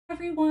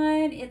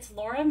Everyone, it's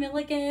Laura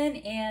Milligan,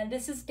 and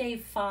this is day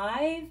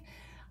 5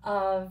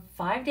 of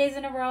 5 days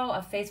in a row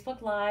of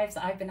Facebook Lives.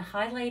 I've been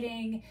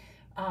highlighting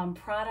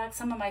products,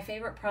 some of my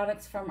favorite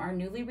products from our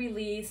newly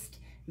released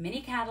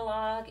mini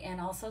catalog,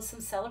 and also some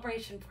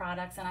celebration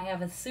products. And I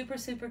have a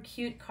super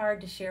cute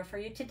card to share for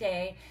you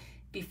today.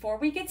 Before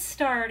we get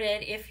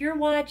started, if you're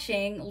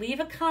watching, leave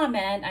a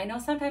comment. I know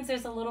sometimes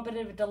there's a little bit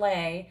of a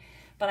delay,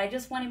 but I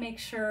just want to make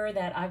sure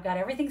that I've got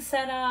everything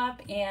set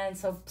up. And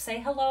so say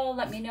hello,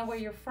 let me know where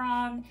you're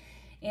from,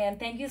 and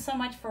thank you so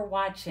much for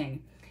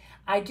watching.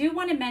 I do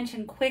want to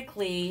mention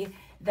quickly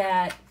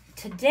that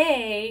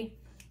today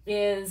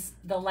is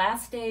the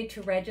last day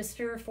to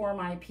register for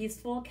my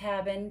Peaceful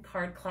Cabin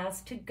card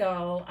class to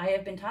go. I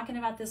have been talking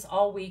about this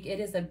all week. It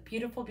is a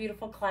beautiful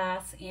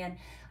class, and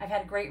I've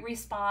had a great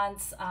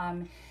response.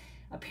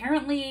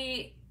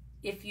 Apparently,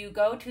 if you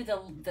go to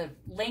the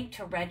link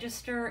to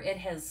register, it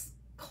has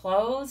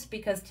closed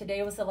because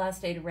today was the last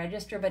day to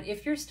register. But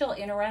if you're still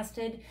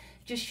interested,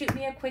 just shoot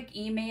me a quick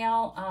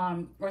email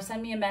or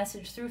send me a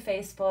message through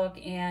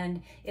Facebook,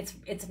 and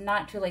it's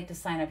not too late to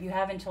sign up. You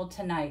have until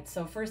tonight.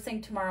 So first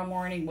thing tomorrow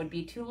morning would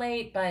be too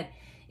late, but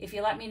if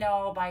you let me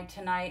know by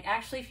tonight,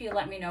 actually if you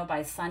let me know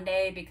by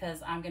Sunday,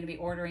 because I'm going to be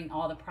ordering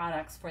all the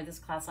products for this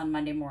class on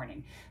Monday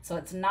morning. So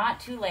it's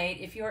not too late.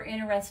 If you're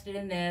interested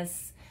in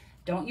this,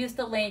 don't use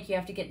the link. You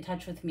have to get in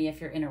touch with me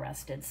if you're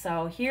interested.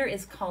 So here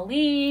is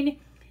Colleen,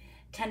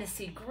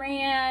 Tennessee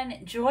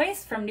Gran,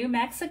 Joyce from New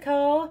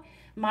Mexico,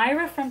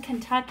 Myra from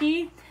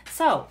Kentucky.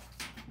 So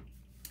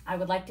I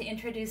would like to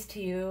introduce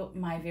to you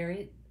my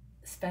very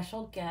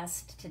special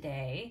guest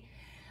today.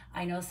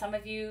 I know some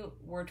of you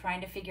were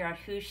trying to figure out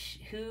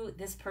who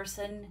this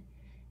person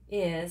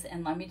is,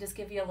 and let me just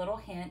give you a little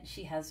hint.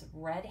 She has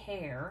red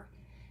hair.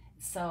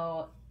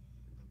 So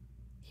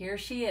here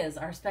she is,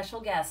 our special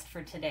guest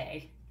for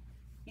today.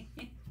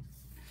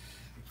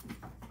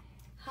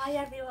 Hi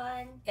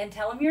everyone. And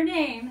tell them your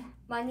name.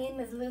 My name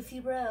is Lucy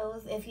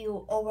Rose, if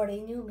you already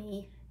knew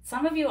me.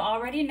 Some of you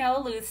already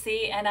know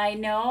Lucy, and I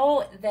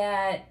know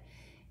that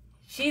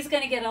she's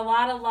going to get a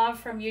lot of love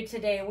from you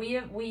today.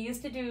 We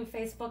used to do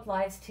Facebook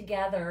Lives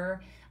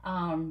together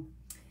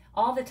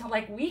all the time,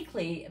 like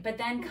weekly, but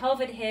then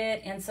COVID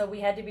hit, and so we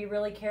had to be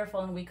really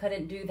careful, and we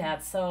couldn't do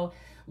that. So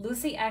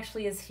Lucy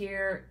actually is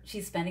here.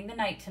 She's spending the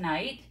night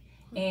tonight,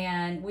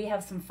 and we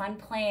have some fun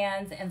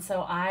plans, and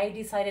so I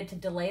decided to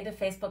delay the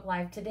Facebook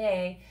Live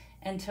today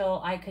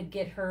until I could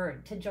get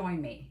her to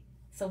join me.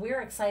 So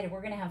we're excited.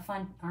 We're going to have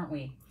fun, aren't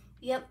we?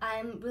 Yep,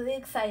 I'm really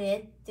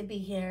excited to be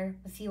here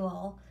with you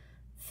all,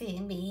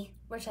 seeing me,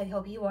 which I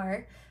hope you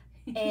are.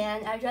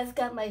 And I just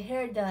got my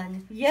hair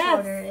done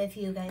shorter, if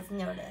you guys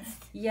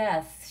noticed.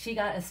 Yes, she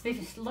got a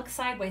look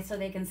sideways so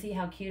they can see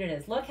how cute it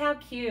is. Look how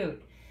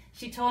cute.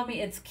 She told me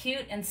it's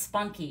cute and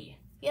spunky.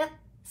 Yep.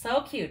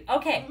 So cute.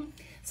 Okay,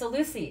 so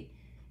Lucy,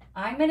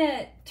 I'm going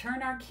to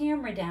turn our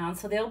camera down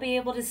so they'll be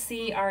able to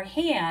see our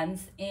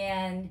hands.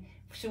 And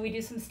should we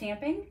do some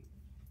stamping?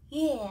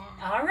 Yeah.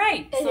 All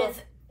right.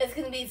 It's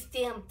going to be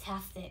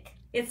stamp-tastic.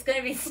 It's going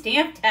to be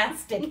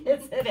stamp-tastic,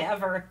 is it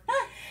ever?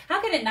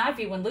 How can it not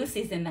be when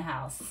Lucy's in the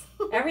house?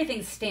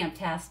 Everything's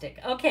stamp-tastic.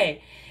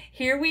 Okay,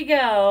 here we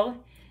go.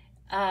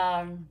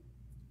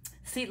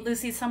 See,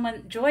 Lucy,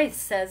 Joyce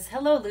says,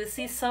 hello,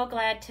 Lucy, so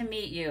glad to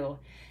meet you.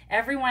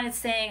 Everyone is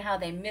saying how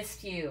they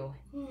missed you.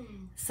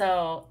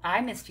 So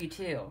I missed you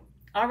too.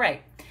 All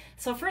right.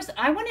 So first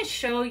I want to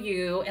show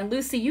you, and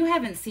Lucy, you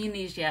haven't seen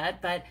these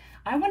yet, but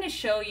I want to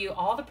show you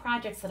all the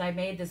projects that I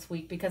made this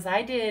week because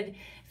I did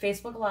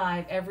Facebook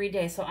Live every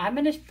day. So I'm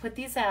going to put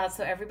these out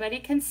so everybody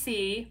can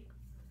see.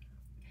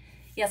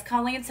 Yes,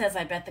 Colleen says,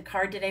 I bet the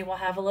card today will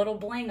have a little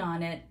bling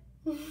on it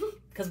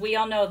because we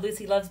all know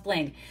Lucy loves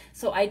bling.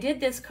 So I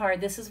did this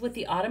card. This is with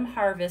the Autumn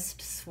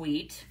Harvest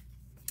Suite.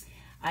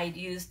 I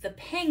used the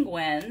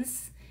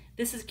penguins.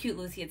 This is cute,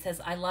 Lucy. It says,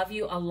 I love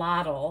you a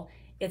lot'll.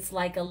 It's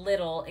like a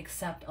little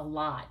except a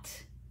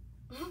lot.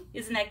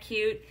 Isn't that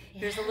cute?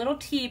 Yeah. Here's a little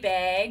tea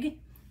bag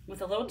with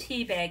a little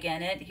tea bag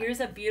in it. Here's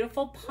a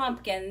beautiful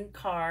pumpkin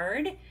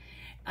card.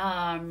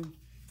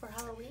 For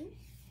Halloween?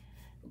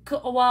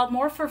 Well,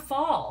 more for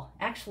fall,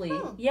 actually.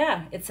 Oh.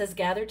 Yeah, it says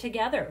gather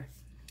together.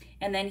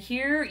 And then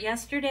here,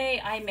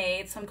 yesterday, I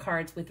made some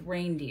cards with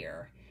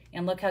reindeer.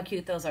 And look how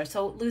cute those are.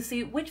 So,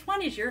 Lucy, which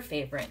one is your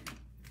favorite?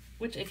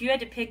 If you had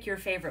to pick your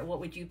favorite,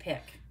 what would you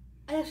pick?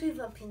 I actually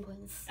love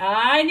penguins.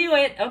 I knew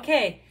it.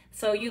 Okay.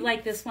 So you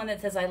like this one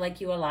that says, I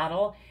like you a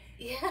lot'll?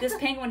 Yeah. This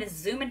penguin is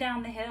zooming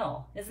down the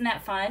hill. Isn't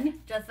that fun?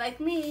 Just like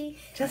me.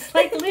 Just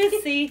like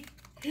Lucy.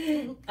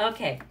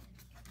 Okay.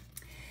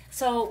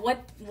 So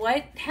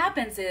what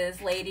happens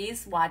is,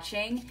 ladies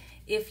watching,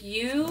 if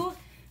you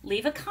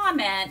leave a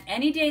comment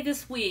any day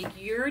this week,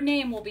 your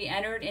name will be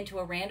entered into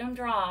a random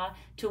draw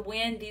to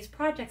win these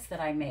projects that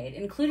I made,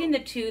 including the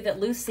 2 that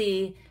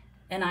Lucy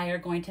and I are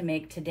going to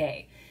make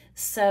today.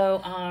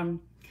 So,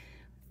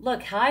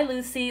 look, hi,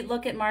 Lucy.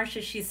 Look at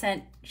Marcia. She's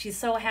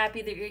so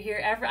happy that you're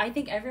here. I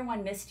think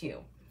everyone missed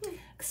you.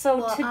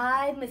 So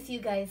I miss you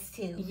guys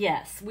too.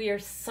 Yes, we are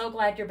so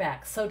glad you're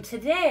back. So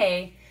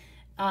today,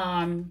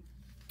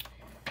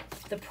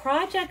 The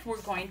project we're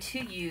going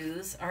to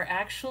use are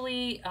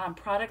actually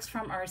products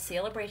from our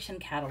Celebration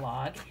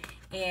catalog,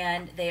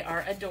 and they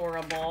are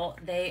adorable.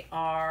 They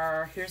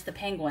are, here's the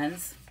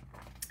penguins.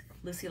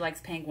 Lucy likes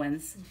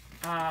penguins.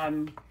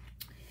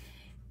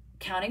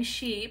 Counting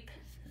Sheep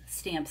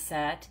stamp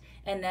set,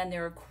 and then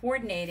they're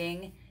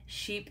coordinating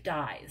sheep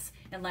dies.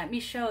 And let me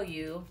show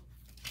you,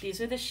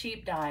 these are the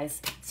sheep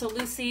dies. So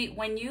Lucy,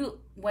 when you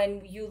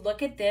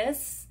look at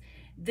this,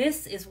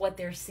 this is what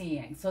they're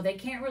seeing. So they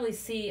can't really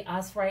see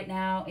us right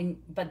now,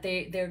 but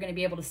they're going to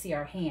be able to see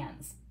our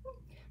hands.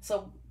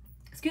 So,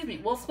 excuse me,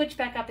 we'll switch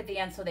back up at the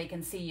end so they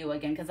can see you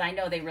again, because I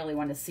know they really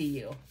want to see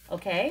you,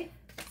 okay?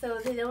 So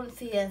they don't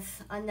see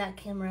us on that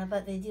camera,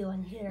 but they do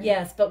on here.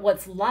 Yes, but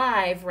what's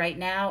live right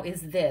now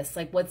is this.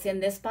 Like what's in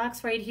this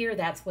box right here,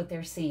 that's what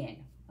they're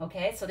seeing.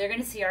 Okay, so they're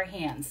going to see our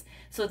hands.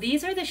 So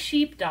these are the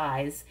sheep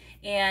dies,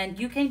 and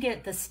you can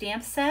get the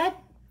stamp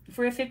set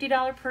for a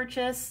 $50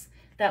 purchase.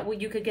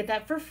 You could get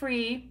that for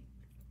free,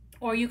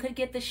 or you could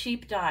get the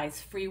sheep dies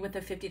free with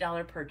a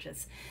 $50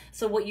 purchase.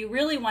 So what you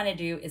really want to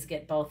do is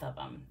get both of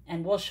them,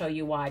 and we'll show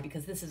you why,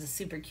 because this is a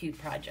super cute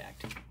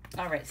project.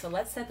 All right, so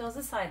let's set those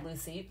aside,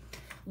 Lucy.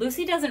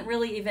 Lucy doesn't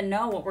really even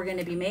know what we're going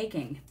to be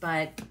making,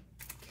 but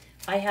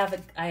I have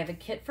a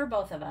kit for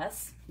both of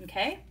us,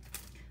 okay?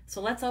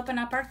 So let's open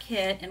up our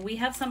kit, and we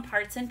have some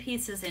parts and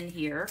pieces in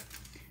here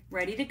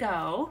ready to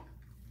go.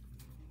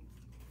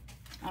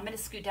 I'm going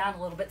to scoot down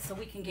a little bit so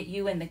we can get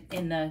you in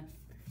the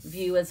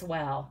view as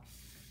well.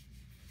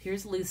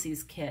 Here's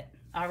Lucy's kit.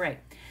 All right,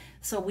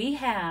 so we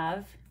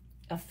have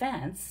a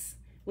fence,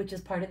 which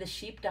is part of the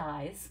sheep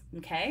dies,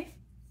 okay?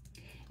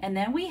 And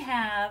then we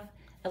have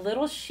a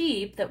little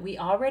sheep that we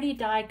already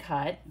die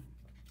cut,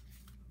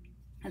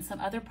 and some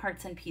other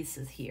parts and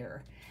pieces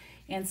here.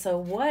 And so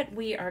what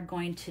we are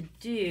going to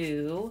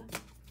do,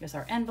 here's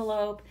our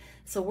envelope.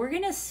 So we're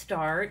going to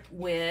start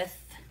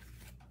with,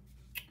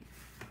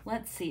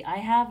 let's see, I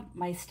have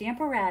my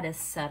Stamparatus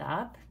set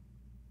up.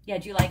 Yeah,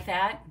 do you like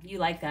that? You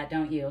like that,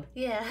 don't you?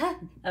 Yeah.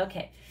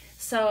 Okay,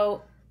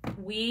 so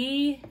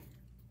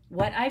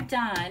what I've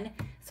done,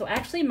 so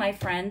actually my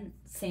friend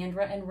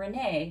Sandra and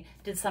Renee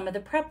did some of the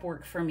prep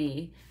work for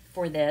me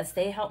for this.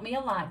 They helped me a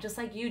lot, just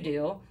like you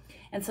do.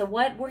 And so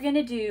what we're going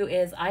to do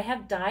is I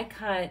have die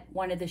cut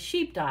one of the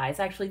sheep dies.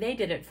 Actually, they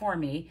did it for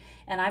me.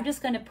 And I'm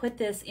just going to put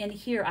this in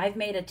here. I've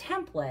made a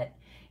template.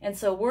 And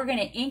so we're going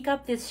to ink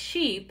up this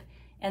sheep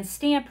and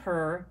stamp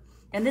her.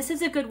 And this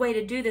is a good way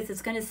to do this.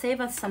 It's going to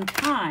save us some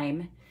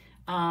time.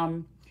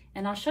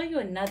 And I'll show you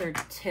another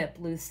tip,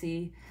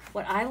 Lucy.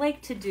 What I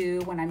like to do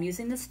when I'm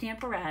using the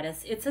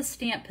Stamparatus, it's a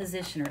stamp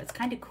positioner. It's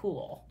kind of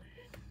cool.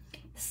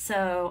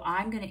 So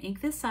I'm going to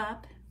ink this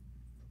up.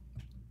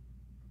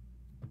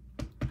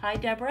 Hi,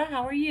 Deborah.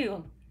 How are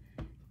you?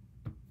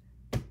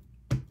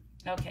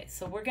 Okay,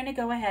 so we're going to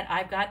go ahead.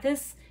 I've got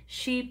this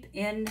sheep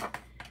in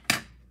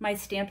my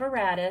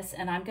Stamparatus,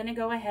 and I'm going to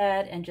go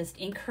ahead and just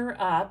ink her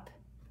up.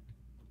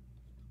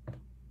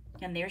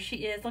 And there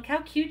she is. Look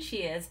how cute she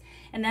is.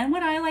 And then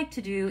what I like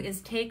to do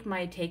is take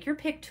my Take Your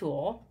Pick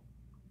tool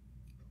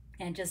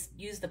and just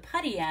use the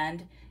putty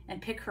end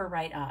and pick her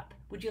right up.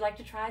 Would you like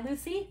to try,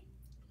 Lucy?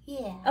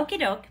 Yeah. Okie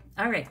doke.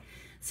 All right.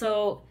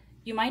 So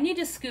you might need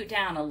to scoot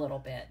down a little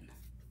bit.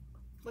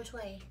 Which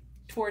way?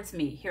 Towards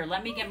me. Here,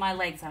 let me get my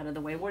legs out of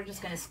the way. We're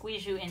just going to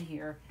squeeze you in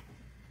here.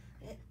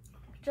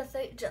 Just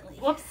like gently.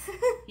 Whoops.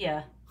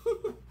 Yeah.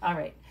 All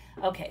right.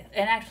 Okay.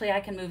 And actually,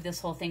 I can move this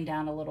whole thing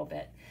down a little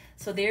bit.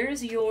 So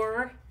there's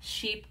your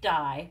sheep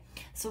die.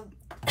 So,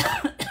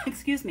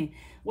 excuse me.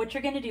 What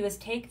you're going to do is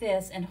take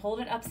this and hold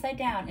it upside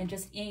down and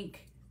just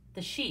ink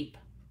the sheep.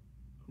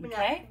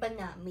 Okay? But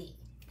not me.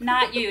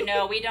 Not you.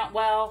 No, we don't.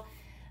 Well,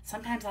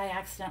 sometimes I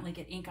accidentally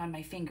get ink on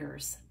my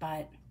fingers,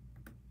 but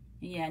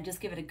yeah, and just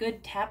give it a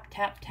good tap,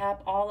 tap,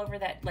 tap all over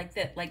that, like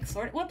that, like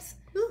sort of, whoops,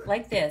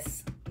 like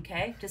this.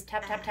 Okay? Just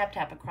tap, tap, tap,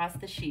 tap across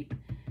the sheep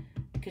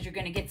because you're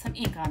going to get some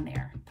ink on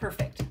there.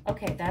 Perfect.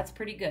 Okay, that's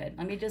pretty good.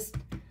 Let me just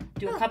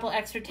do a couple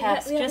extra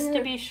taps just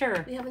to be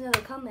sure. We have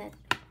another comment.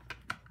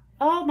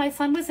 Oh, my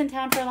son was in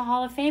town for the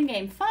Hall of Fame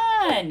game.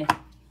 Fun!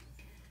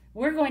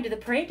 We're going to the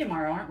parade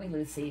tomorrow, aren't we,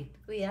 Lucy?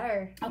 We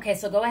are. Okay,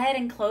 so go ahead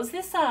and close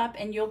this up,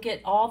 and you'll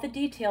get all the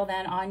detail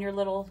then on your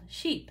little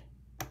sheep.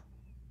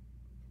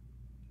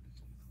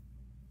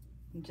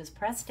 You just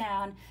press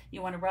down.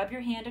 You want to rub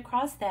your hand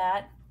across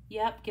that.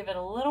 Yep, give it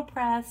a little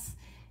press,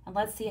 and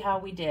let's see how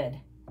we did.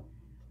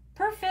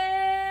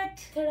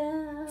 Perfect!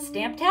 Ta-da!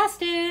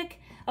 Stamptastic!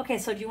 Okay,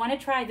 so do you want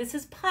to try, this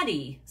is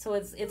putty, so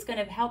it's going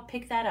to help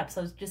pick that up.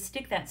 So just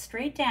stick that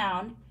straight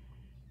down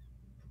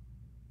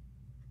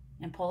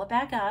and pull it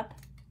back up.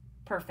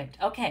 Perfect.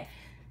 Okay.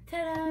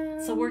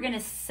 Ta-da! So we're going to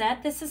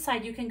set this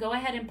aside. You can go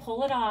ahead and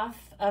pull it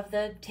off of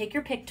the Take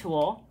Your Pick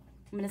tool.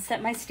 I'm going to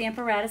set my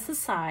Stamparatus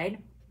aside.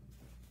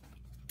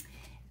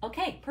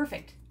 Okay,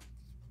 perfect.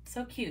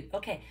 So cute.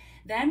 Okay,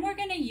 then we're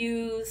going to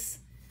use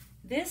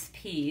this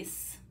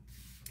piece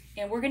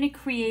and we're going to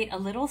create a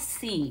little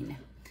scene.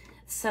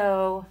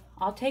 So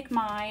I'll take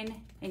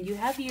mine and you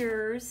have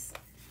yours.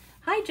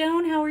 Hi,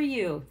 Joan. How are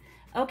you?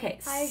 Okay.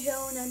 Hi,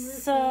 Joan and Lucy.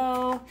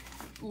 So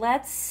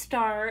let's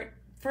start,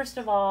 first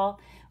of all,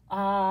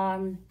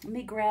 let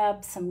me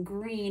grab some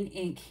green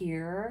ink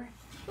here.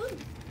 Ooh.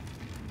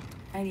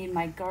 I need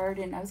my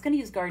garden, I was gonna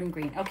use garden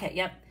green. Okay,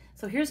 yep.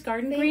 So here's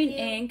garden green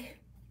ink.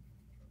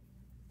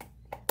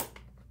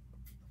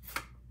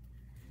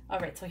 All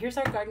right, so here's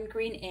our garden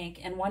green ink,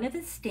 and one of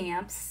the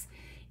stamps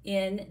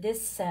in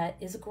this set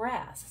is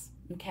grass,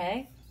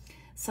 okay?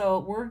 So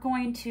we're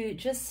going to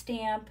just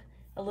stamp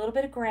a little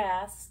bit of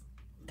grass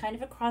kind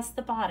of across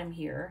the bottom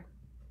here,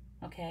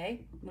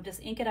 okay? We'll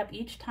just ink it up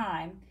each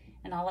time,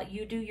 and I'll let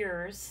you do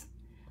yours.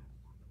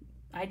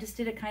 I just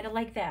did it kind of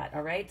like that,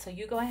 all right? So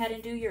you go ahead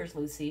and do yours,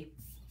 Lucy.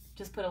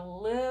 Just put a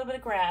little bit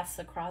of grass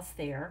across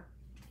there.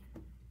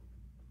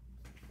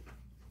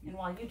 And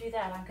while you do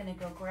that, I'm gonna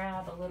go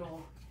grab a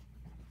little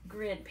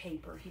grid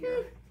paper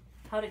here.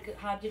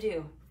 How'd you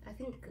do? I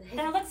think good.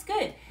 That looks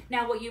good.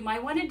 Now what you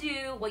might want to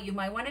do, what you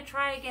might want to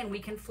try again, we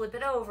can flip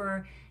it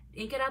over,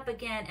 ink it up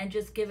again, and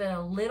just give it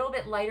a little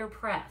bit lighter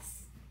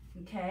press.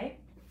 Okay?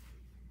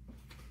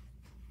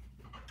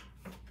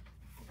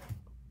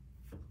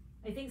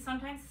 I think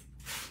sometimes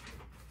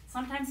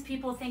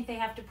people think they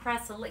have to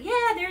press a little.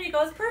 Yeah, there you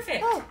go. It's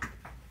perfect. Oh.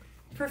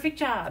 Perfect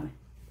job.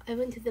 I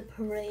went to the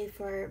parade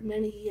for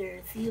many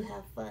years. You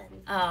have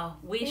fun. Oh,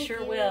 we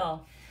sure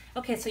will.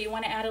 Okay, so you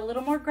want to add a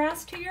little more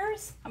grass to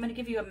yours? I'm going to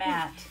give you a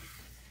mat.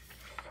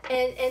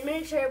 And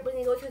make sure when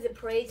you go to the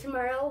parade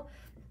tomorrow,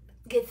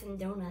 get some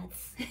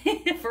donuts.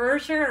 For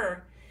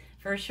sure.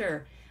 For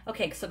sure.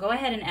 Okay, so go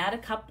ahead and add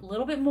a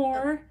little bit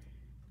more.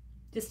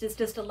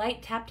 Just a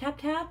light tap, tap,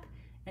 tap.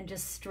 And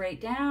just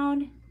straight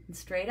down and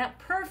straight up.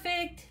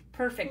 Perfect.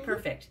 Perfect,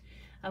 perfect.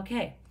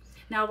 Okay.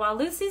 Now, while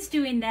Lucy's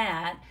doing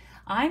that,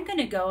 I'm going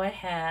to go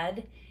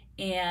ahead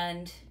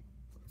and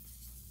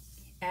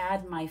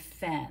add my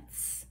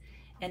fence.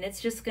 And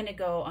it's just going to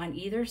go on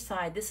either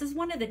side. This is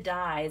one of the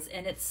dies,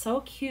 and it's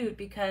so cute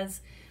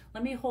because,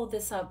 let me hold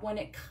this up. When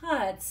it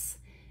cuts,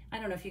 I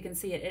don't know if you can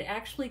see it, it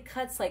actually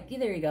cuts like,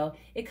 there you go.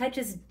 It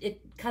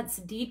cuts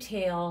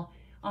detail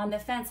on the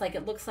fence like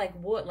it looks like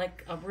wood,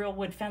 like a real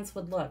wood fence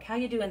would look. How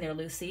you doing there,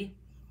 Lucy?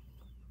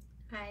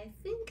 I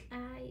think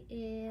I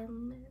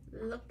am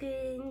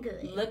looking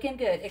good. Looking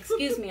good.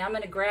 Excuse me, I'm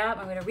going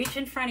to reach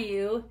in front of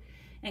you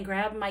and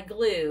grab my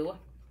glue.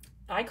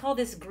 I call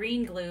this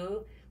green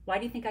glue. Why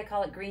do you think I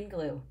call it green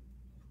glue?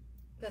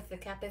 Because the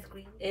cap is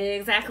green.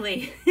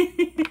 Exactly.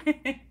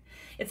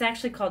 It's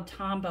actually called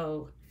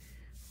Tombow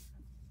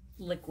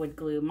liquid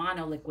glue,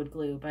 mono liquid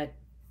glue. But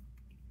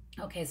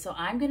okay, so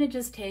I'm going to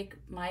just take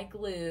my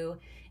glue,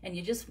 and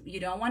you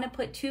don't want to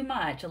put too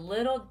much. A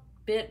little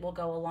bit will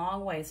go a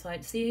long way. So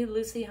I see,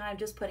 Lucy, how I'm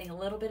just putting a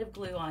little bit of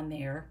glue on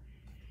there,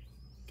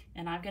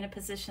 and I'm going to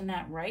position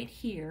that right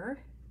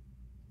here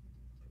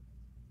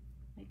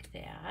like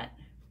that.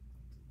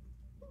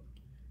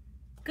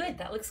 Good,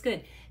 that looks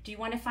good. Do you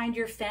want to find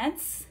your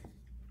fence?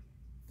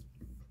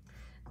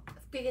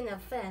 Speaking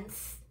of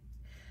fence,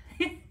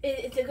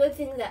 it's a good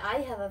thing that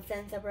I have a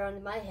fence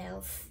around my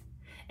house.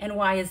 And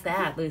why is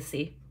that,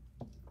 Lucy?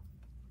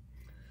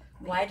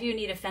 Why do you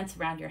need a fence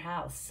around your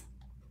house?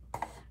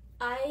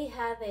 I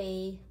have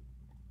a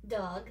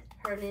dog.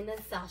 Her name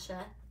is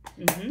Sasha.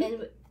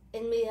 Mm-hmm.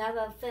 And we have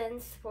a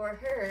fence for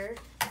her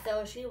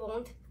so she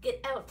won't get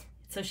out.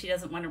 So she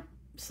doesn't want to.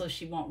 So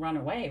she won't run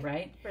away,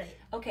 right? Right.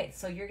 Okay,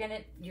 so you're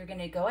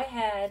gonna go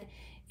ahead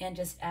and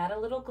just add a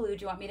little glue.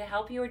 Do you want me to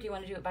help you, or do you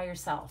want to do it by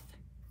yourself?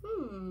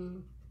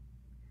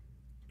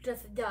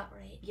 Just a dot,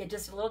 right? Yeah,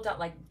 just a little dot,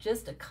 like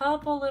just a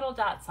couple little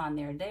dots on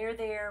there.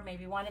 There,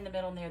 maybe one in the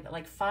middle there,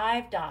 like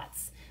 5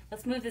 dots.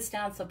 Let's move this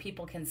down so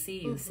people can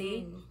see you.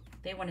 See?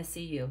 They want to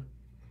see you.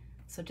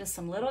 So just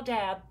some little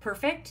dab.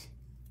 Perfect.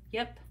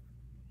 Yep.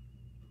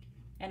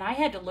 And I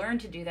had to learn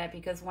to do that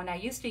because when I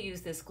used to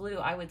use this glue,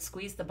 I would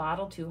squeeze the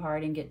bottle too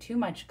hard and get too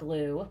much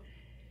glue.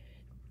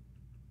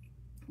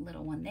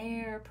 Little one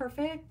there,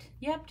 perfect.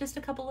 Yep, just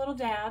a couple little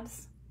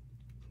dabs.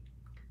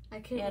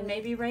 And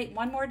maybe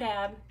one more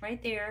dab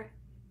right there.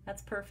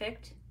 That's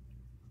perfect.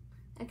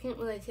 I can't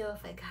really tell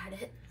if I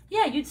got it.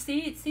 Yeah, you'd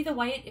see the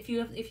white. If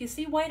you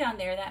see white on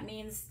there, that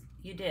means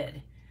you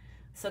did.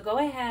 So go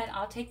ahead,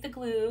 I'll take the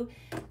glue.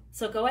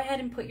 So go ahead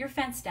and put your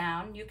fence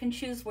down. You can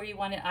choose where you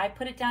want it. I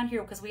put it down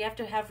here because we have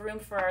to have room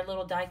for our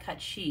little die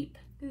cut sheep.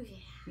 Ooh,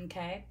 yeah.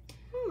 Okay?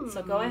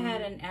 So go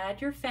ahead and add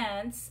your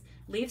fence.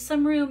 Leave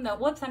some room though.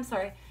 Whoops, I'm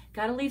sorry.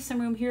 Got to leave some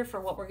room here for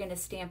what we're going to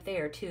stamp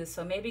there too.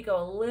 So maybe go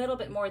a little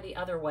bit more the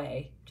other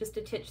way. Just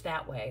a titch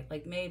that way.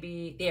 Like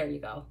maybe, there you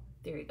go.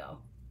 There you go.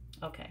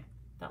 Okay,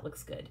 that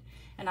looks good.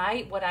 And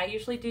what I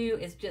usually do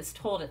is just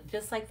hold it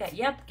just like that.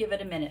 Yep, give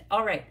it a minute.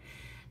 All right.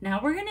 Now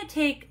we're going to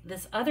take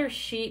this other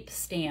sheep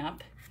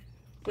stamp,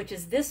 which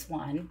is this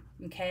one,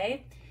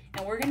 okay?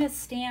 And we're going to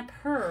stamp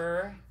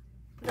her.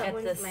 That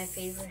one's my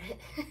favorite.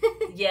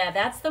 Yeah,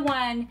 that's the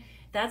one.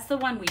 That's the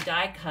one we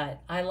die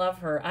cut. I love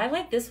her. I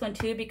like this one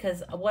too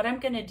because what I'm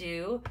going to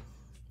do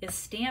is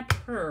stamp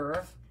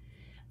her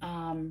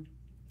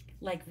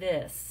like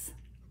this.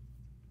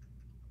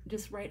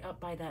 Just right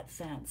up by that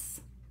fence.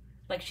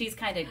 Like she's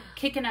kind of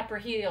kicking up her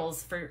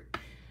heels for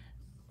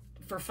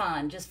for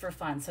fun, just for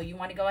fun. So you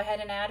want to go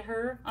ahead and add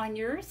her on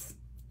yours?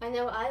 I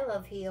know I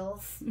love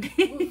heels. Do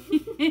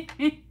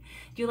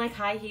you like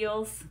high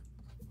heels?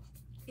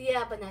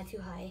 Yeah, but not too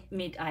high.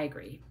 I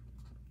agree.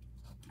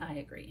 I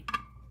agree.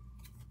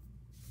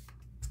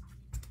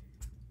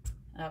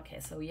 Okay,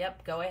 so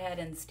yep, go ahead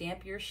and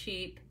stamp your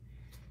sheep.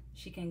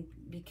 She can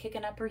be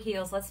kicking up her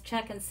heels. Let's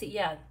check and see.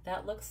 Yeah,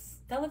 that looks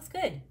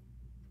good.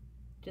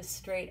 Just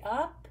straight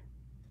up.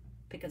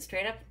 Pick it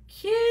straight up.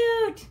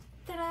 Cute.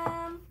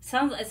 Ta-da!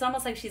 It's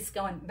almost like she's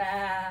going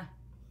bah.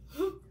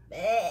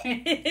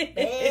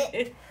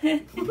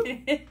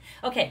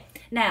 Okay,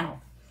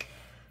 now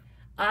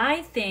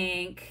I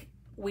think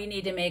we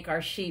need to make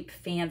our sheep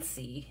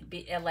fancy,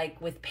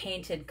 like with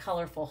painted,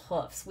 colorful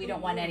hoofs. We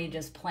don't want any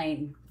just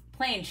plain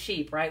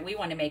sheep, right? We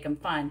want to make them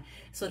fun.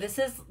 So this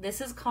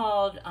is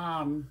called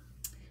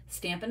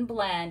Stampin'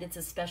 Blend. It's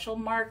a special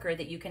marker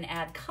that you can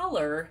add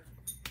color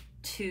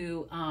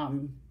to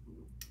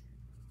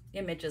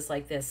images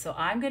like this. So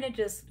I'm going to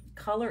just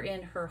color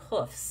in her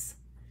hoofs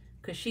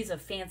because she's a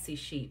fancy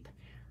sheep.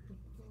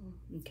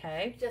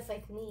 Okay. Just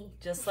like me.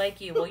 Just like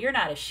you. Well, you're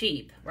not a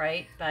sheep,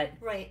 right? But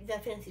right, the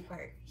fancy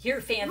part. You're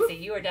fancy.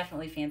 You are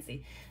definitely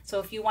fancy. So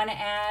if you want to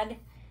add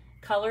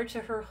color to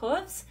her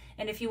hoofs,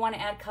 and if you want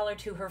to add color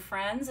to her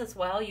friends as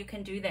well, you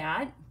can do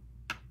that.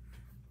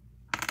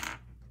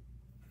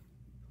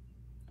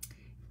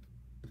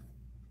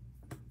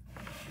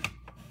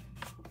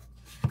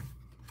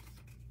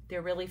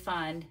 They're really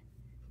fun.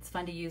 It's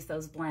fun to use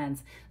those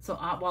blends. So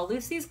while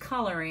Lucy's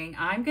coloring,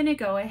 I'm going to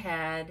go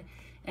ahead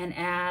and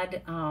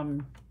add,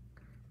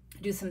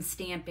 do some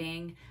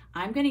stamping.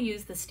 I'm going to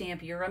use the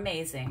stamp You're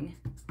Amazing.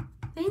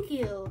 Thank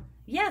you.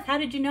 Yes, how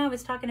did you know I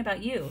was talking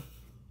about you?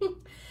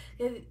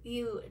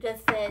 You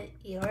just said,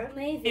 you're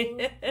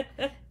amazing.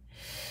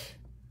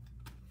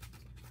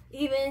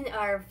 Even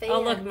our fans.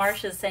 Oh, look,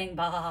 Marsha's saying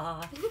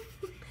bah.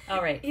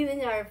 All right.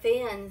 Even our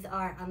fans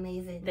are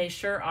amazing. They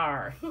sure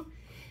are. Do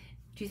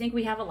you think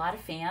we have a lot of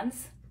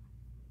fans?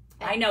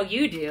 I know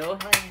you do.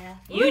 Oh, yeah.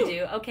 You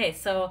do. Okay,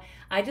 so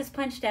I just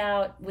punched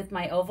out with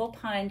my oval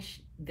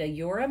punch the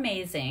You're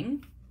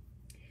Amazing.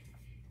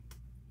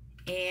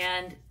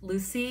 And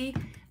Lucy,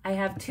 I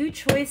have two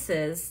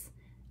choices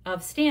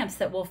of stamps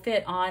that will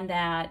fit on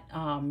that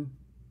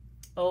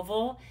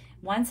oval.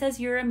 One says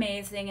You're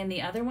Amazing and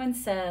the other one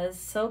says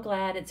So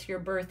Glad It's Your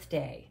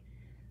Birthday.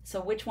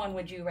 So which one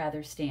would you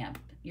rather stamp?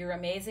 You're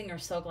Amazing or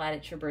So Glad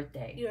It's Your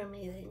Birthday? You're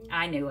amazing.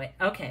 I knew it.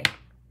 Okay.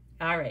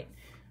 All right.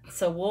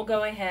 So we'll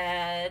go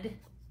ahead.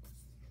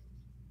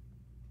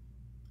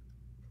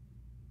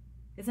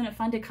 Isn't it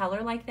fun to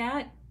color like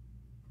that?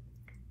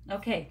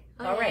 Okay.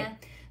 Oh, all right. yeah.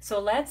 So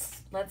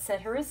let's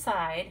set her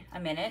aside a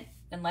minute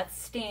and let's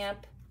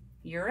stamp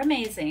You're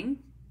Amazing.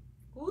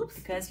 Oops.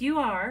 Because you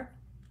are.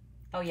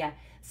 Oh yeah.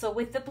 So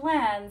with the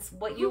blends,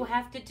 what you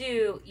have to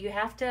do, you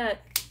have to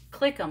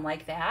click them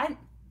like that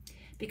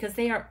because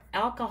they are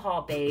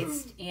alcohol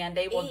based and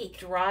they will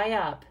dry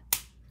up.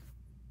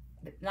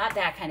 Not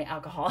that kind of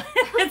alcohol.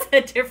 It's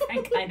a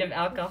different kind of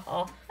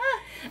alcohol.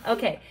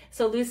 Okay,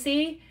 so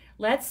Lucy,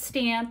 let's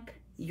stamp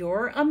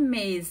You're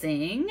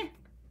Amazing.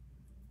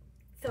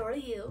 So are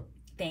you.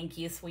 Thank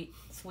you, sweet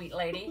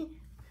lady.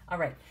 All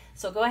right,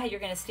 so go ahead. You're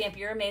going to stamp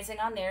You're Amazing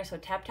on there. So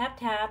tap, tap,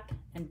 tap.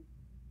 And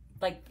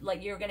like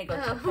you're going to go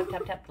tap, tap,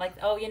 tap, tap. Like,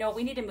 oh, you know,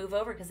 we need to move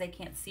over because they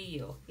can't see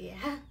you.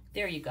 Yeah.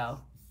 There you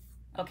go.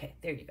 Okay,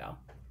 there you go.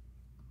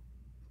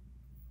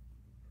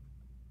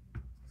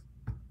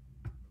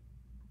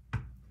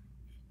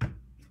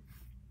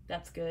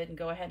 That's good. And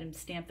go ahead and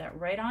stamp that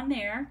right on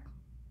there.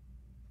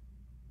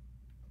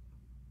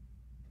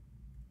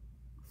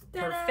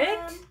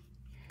 Perfect.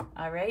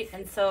 All right.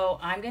 And so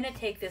I'm going to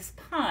take this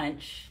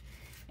punch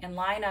and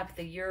line up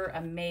the You're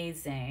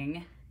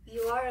Amazing.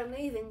 You are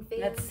amazing,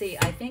 fans. Let's see.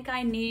 I think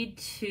I need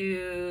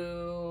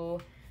to...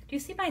 Do you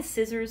see my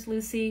scissors,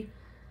 Lucy?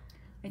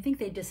 I think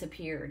they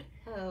disappeared.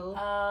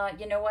 Oh.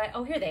 You know what?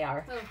 Oh, here they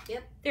are. Oh,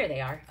 yep. There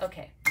they are.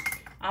 Okay.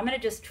 I'm going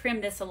to just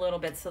trim this a little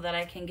bit so that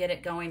I can get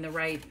it going the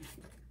right...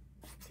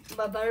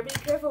 But better be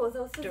careful with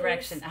those scissors.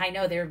 Direction. I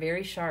know they're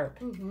very sharp.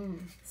 Mm-hmm.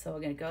 So we're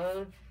gonna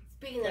go.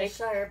 Speaking of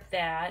sharp,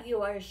 that you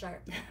are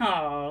sharp.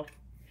 Oh.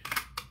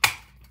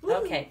 Woo.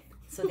 Okay.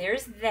 So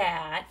there's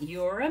that.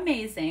 You're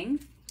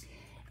Amazing.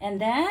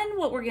 And then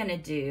what we're gonna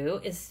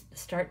do is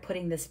start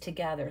putting this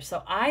together.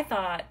 So I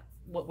thought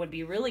what would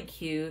be really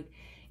cute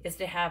is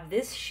to have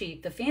this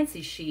sheep, the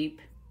fancy sheep,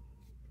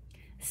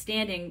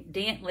 standing.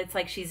 It's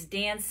like she's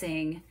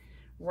dancing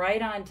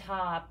right on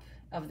top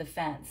of the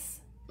fence.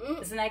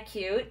 Isn't that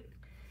cute?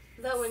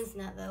 That one's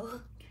not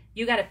though.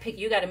 You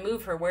gotta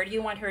move her. Where do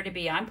you want her to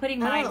be? I'm putting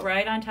mine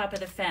right on top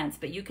of the fence,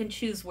 but you can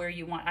choose where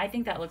you want. I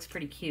think that looks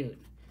pretty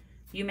cute.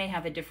 You may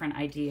have a different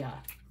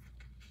idea.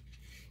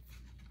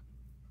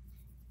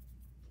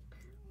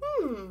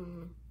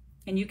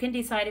 And you can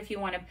decide if you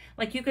want to,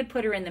 like you could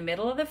put her in the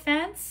middle of the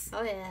fence.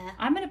 Oh yeah.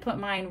 I'm gonna put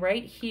mine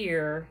right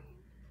here,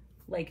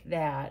 like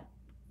that.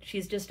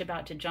 She's just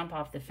about to jump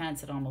off the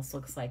fence, it almost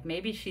looks like.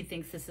 Maybe she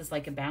thinks this is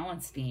like a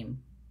balance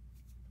beam.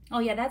 Oh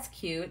yeah, that's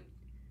cute.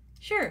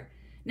 Sure.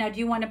 Now, do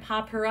you want to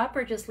pop her up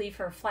or just leave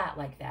her flat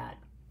like that?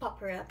 Pop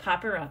her up.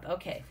 Pop her up,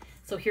 okay.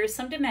 So here's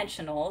some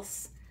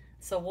dimensionals.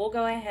 So we'll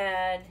go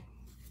ahead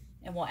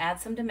and we'll add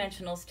some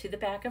dimensionals to the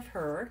back of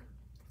her.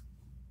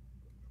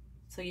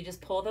 So you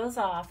just pull those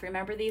off.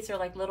 Remember, these are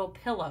like little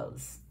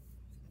pillows.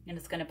 And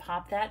it's going to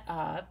pop that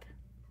up.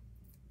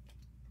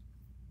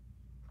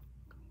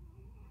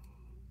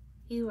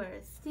 You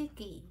are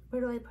sticky.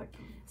 Where do I put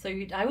them? So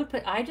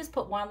I just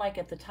put one like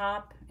at the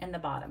top and the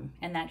bottom,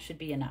 and that should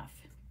be enough.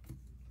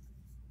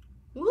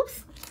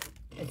 Oops.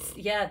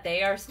 Yeah,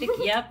 they are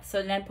sticky. Yep.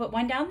 So then put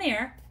one down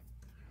there.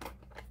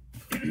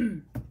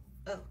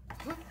 Oh.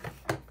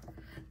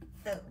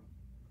 Oh.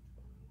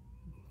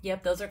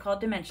 Yep, those are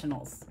called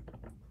dimensionals.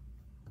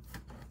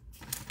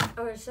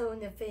 Or showing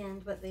the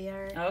fans what they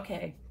are.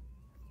 Okay.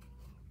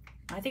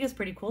 I think it's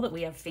pretty cool that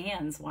we have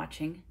fans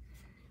watching.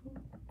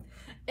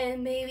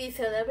 And maybe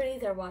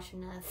celebrities are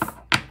watching us.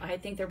 I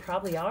think there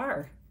probably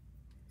are.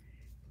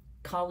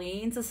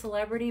 Colleen's a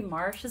celebrity.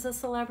 Marsh is a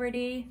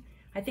celebrity.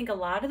 I think a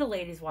lot of the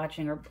ladies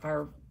watching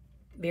are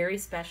very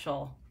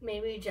special.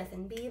 Maybe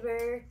Justin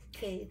Bieber,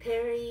 Katy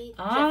Perry,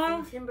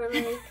 Justin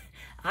Timberlake.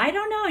 I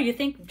don't know. You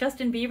think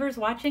Justin Bieber's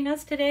watching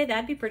us today?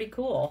 That'd be pretty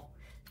cool.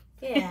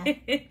 Yeah.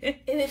 If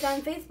it's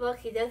on Facebook,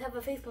 he does have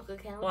a Facebook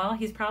account. Well,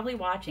 he's probably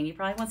watching. He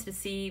probably wants to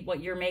see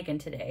what you're making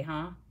today,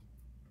 huh?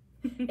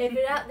 If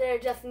you're out there,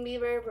 Justin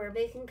Bieber, we're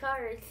making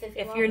cards.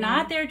 If you're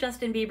not there,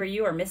 Justin Bieber,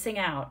 you are missing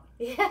out.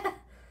 Yeah.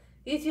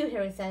 You too,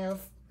 Harry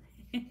Styles.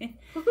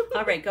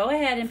 All right, go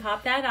ahead and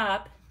pop that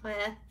up. Oh,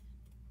 yeah.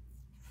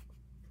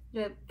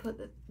 Do I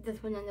put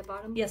this one on the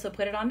bottom? Yeah, so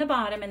put it on the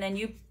bottom, and then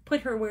you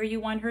put her where you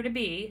want her to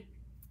be.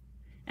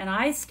 And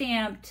I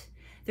stamped,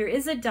 there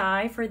is a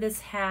die for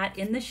this hat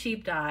in the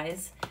sheep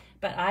dies,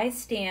 but I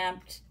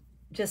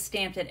just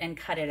stamped it and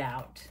cut it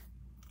out.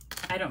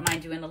 I don't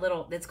mind doing a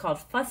little, it's called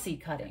fussy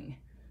cutting.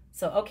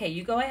 So, okay,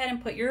 you go ahead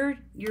and put your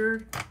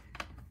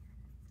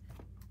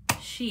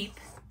sheep.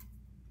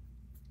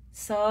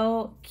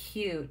 So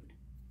cute.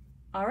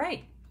 All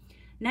right,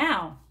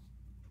 now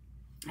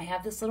I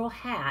have this little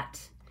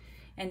hat,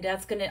 and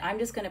I'm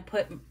just gonna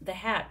put the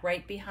hat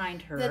right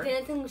behind her. The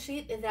dancing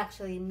sheep is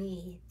actually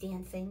me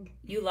dancing.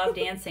 You love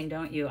dancing,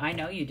 don't you? I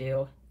know you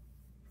do.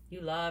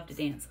 You love to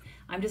dance.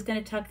 I'm just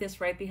gonna tuck this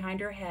right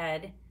behind her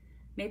head.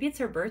 Maybe it's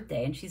her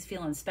birthday and she's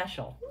feeling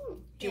special.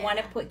 Do you want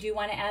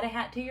to add a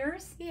hat to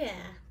yours? Yeah.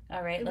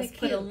 All right, let's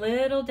put a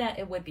little dab.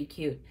 It would be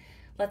cute.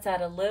 Let's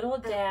add a little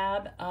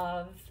dab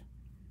of.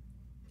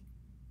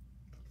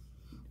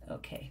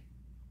 Okay.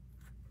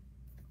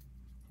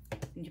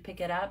 Did you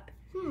pick it up?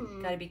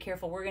 Got to be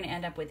careful. We're going to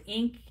end up with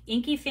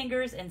inky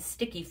fingers and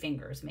sticky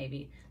fingers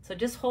maybe. So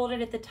just hold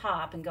it at the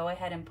top and go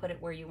ahead and put it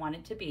where you want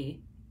it to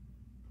be.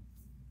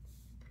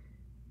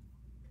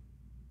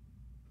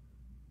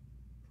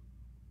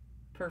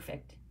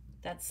 Perfect.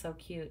 That's so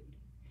cute.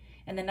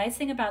 And the nice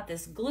thing about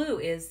this glue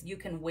is you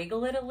can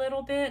wiggle it a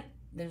little bit.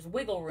 There's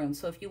wiggle room.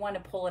 So if you want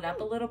to pull it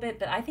up a little bit,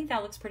 but I think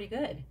that looks pretty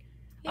good.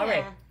 Yeah. All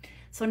right.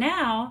 So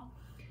now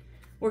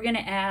we're going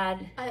to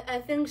add. I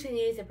think she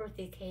needs a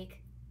birthday cake.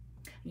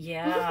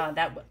 Yeah,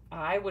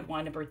 I would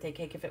want a birthday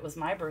cake if it was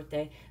my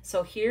birthday.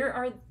 So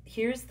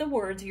here's the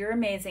words. You're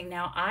amazing.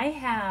 Now I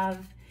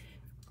have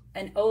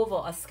an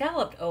oval, a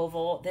scalloped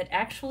oval that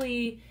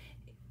actually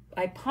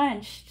I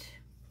punched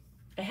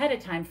ahead of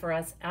time for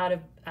us out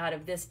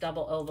of this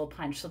double oval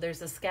punch. So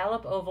there's a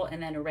scallop oval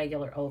and then a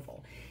regular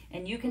oval.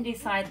 And you can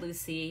decide,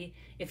 Lucy,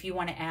 if you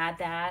want to add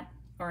that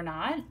or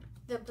not.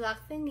 The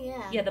black thing,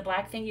 yeah. Yeah, the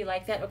black thing, you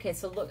like that? Okay,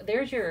 so look,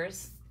 there's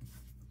yours.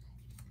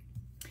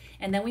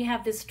 And then we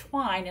have this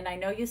twine, and I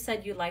know you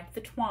said you liked the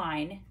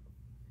twine.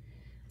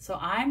 So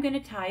I'm going to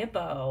tie a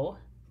bow,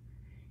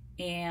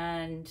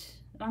 and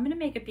I'm going to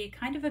make it be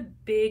kind of a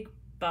big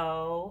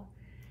bow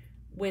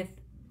with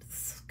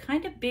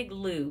kind of big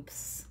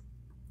loops.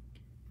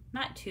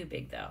 Not too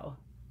big, though.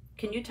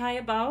 Can you tie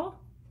a bow?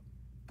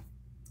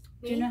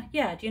 Me? Do you know?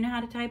 Yeah, do you know how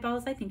to tie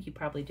bows? I think you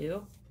probably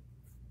do.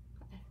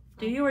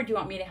 Do you, or do you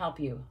want me to help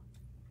you?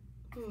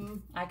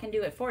 I can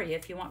do it for you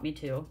if you want me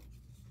to.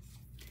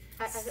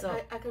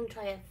 I can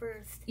try it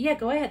first. Yeah,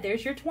 go ahead.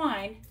 There's your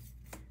twine.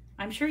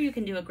 I'm sure you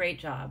can do a great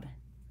job.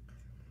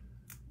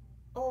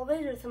 All of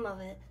it or some of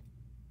it?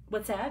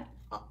 What's that?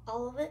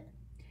 All of it?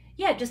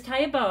 Yeah, just tie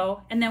a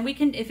bow, and then we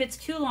can, if it's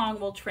too long,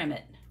 we'll trim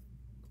it.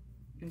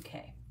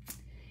 Okay.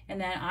 And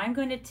then I'm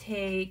going to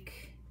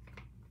take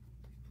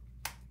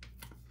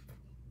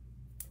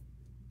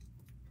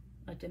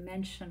a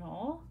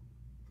dimensional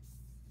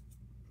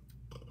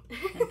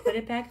and put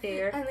it back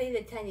there. I made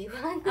a tiny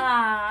one. Do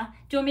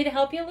you want me to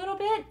help you a little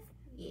bit?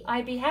 Yeah.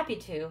 I'd be happy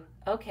to.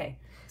 Okay,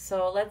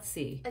 so let's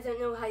see. I don't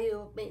know how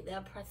you make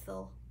that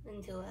pretzel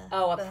into a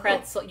bow. A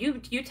pretzel.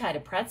 You tied a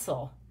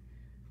pretzel.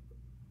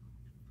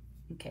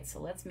 Okay,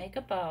 so let's make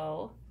a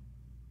bow.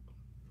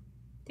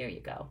 There you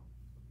go.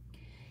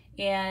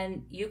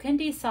 And you can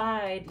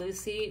decide,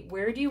 Lucy,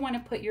 where do you want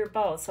to put your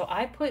bow? So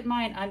I put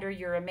mine under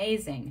You're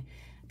Amazing.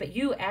 But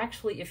you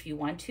actually, if you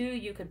want to,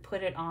 you could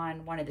put it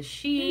on one of the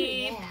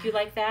sheep. Yeah. Do you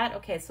like that?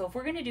 Okay, so if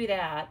we're going to do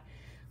that,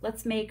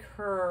 let's make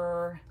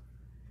her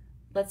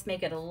let's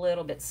make it a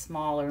little bit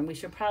smaller, and we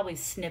should probably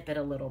snip it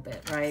a little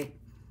bit, right?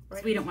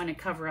 Because we don't want to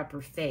cover up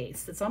her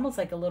face. It's almost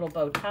like a little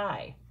bow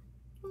tie.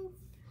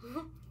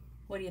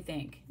 What do you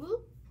think?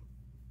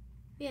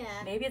 Yeah.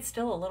 Maybe it's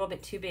still a little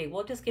bit too big.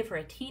 We'll just give her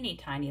a teeny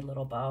tiny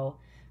little bow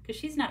because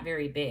she's not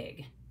very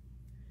big.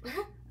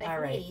 All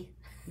right. Me.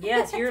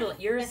 Yes,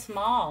 you're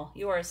small.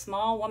 You are a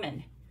small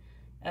woman.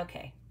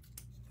 Okay.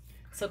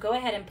 So go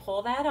ahead and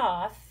pull that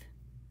off.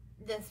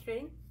 The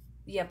string?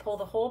 Yeah, pull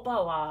the whole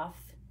bow off.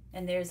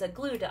 And there's a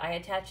glue dot. I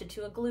attach it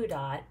to a glue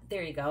dot.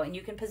 There you go. And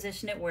you can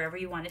position it wherever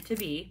you want it to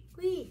be.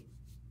 Whee.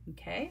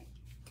 Okay.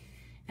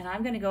 And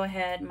I'm going to go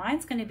ahead.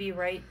 Mine's going to be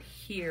right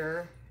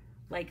here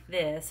like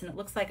this. And it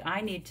looks like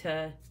I need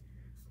to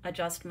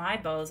adjust my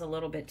bows a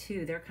little bit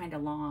too. They're kind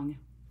of long.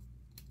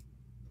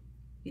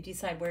 You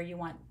decide where you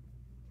want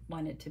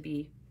it to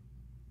be.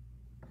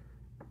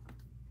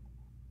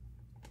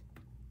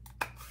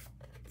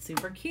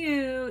 Super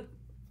cute.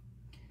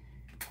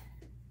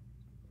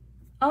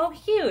 Oh,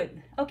 cute.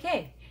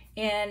 Okay.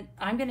 And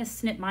I'm going to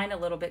snip mine a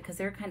little bit because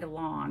they're kind of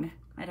long.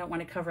 I don't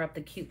want to cover up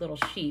the cute little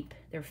sheep,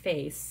 their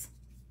face.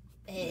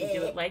 Do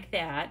it like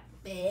that.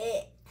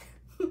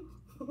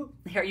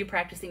 Are you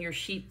practicing your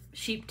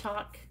sheep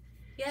talk?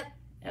 Yep.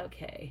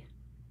 Okay.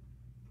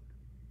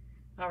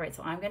 All right,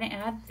 so I'm going to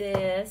add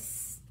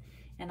this,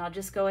 and I'll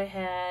just go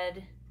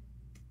ahead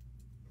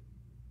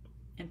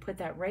and put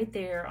that right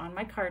there on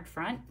my card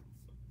front.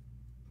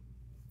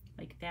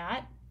 Like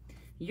that.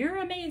 You're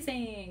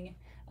amazing.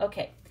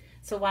 Okay,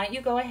 so why don't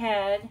you go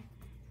ahead,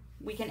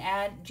 we can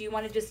add, you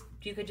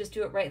could just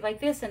do it right like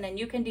this, and then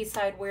you can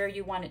decide where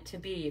you want it to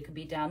be. It could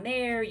be down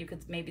there, you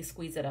could maybe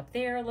squeeze it up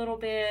there a little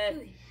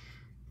bit,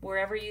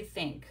 wherever you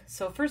think.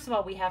 So first of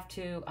all, we have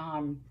to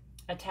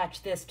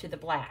attach this to the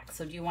black.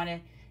 So do you want to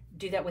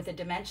do that with a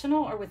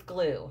dimensional or with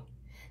glue?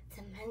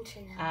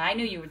 Dimensional. I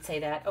knew you would say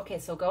that. Okay,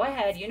 so go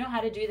ahead. You know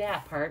how to do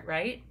that part,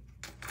 right?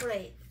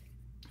 Right.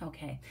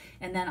 Okay,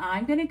 and then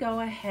I'm going to go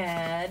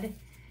ahead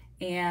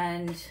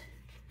and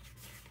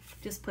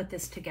just put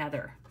this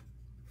together.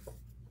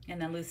 And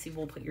then Lucy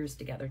will put yours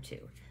together too.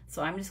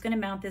 So I'm just going to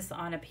mount this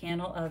on a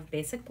panel of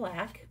basic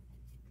black.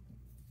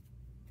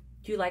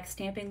 Do you like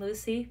stamping,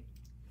 Lucy?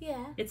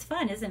 Yeah. It's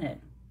fun, isn't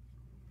it?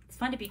 It's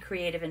fun to be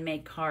creative and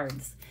make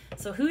cards.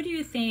 So who do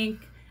you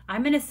think,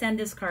 I'm going to send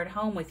this card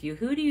home with you.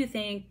 Who do you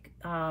think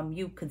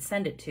you could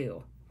send it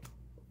to?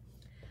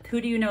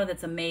 Who do you know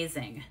that's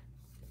amazing?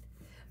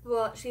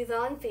 Well, she's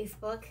on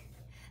Facebook,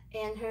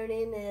 and her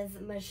name is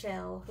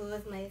Michelle, who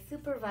is my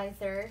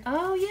supervisor.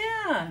 Oh,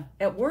 yeah.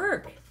 At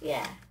work.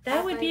 Yeah.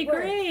 That would be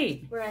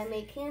great. Where I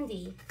make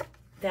candy.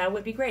 That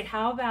would be great.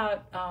 How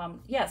about,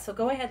 yeah, so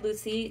go ahead,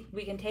 Lucy.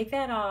 We can take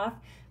that off.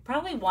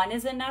 Probably one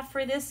is enough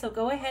for this, so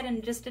go ahead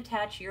and just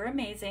attach You're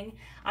Amazing.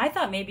 I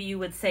thought maybe you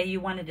would say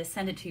you wanted to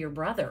send it to your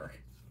brother.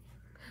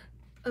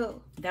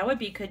 Oh. That would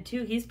be good,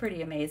 too. He's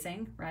pretty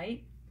amazing,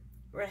 right?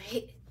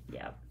 Right.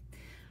 Yep.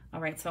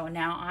 All right, so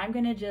now I'm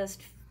going to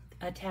just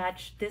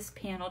attach this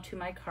panel to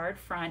my card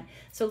front.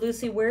 So,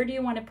 Lucy, where do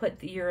you want to put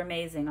the You're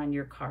Amazing on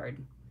your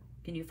card?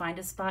 Can you find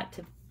a spot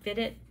to fit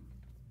it?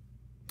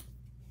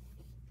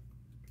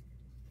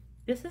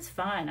 This is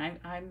fun.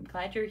 I'm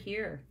glad you're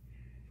here.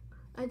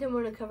 I didn't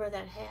want to cover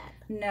that hat.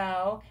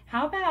 No.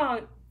 How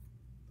about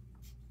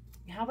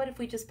if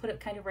we just put it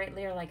kind of right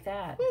there like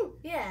that?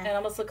 Yeah. It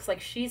almost looks like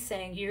she's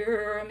saying,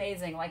 You're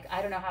amazing. Like,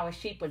 I don't know how a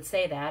sheep would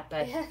say that,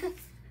 but...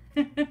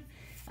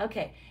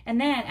 Okay.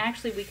 And then,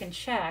 actually, we can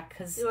check,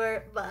 because...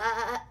 You're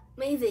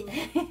amazing.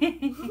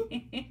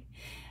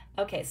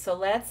 Okay, so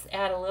let's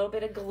add a little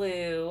bit of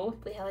glue.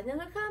 We have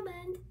another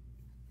comment.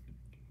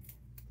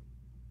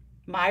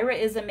 Myra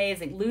is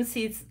amazing.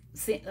 Lucy's...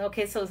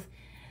 Okay, so...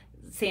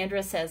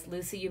 Sandra says,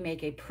 Lucy, you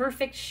make a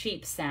perfect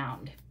sheep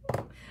sound.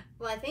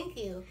 Well, thank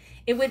you.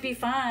 It would be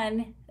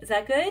fun. Is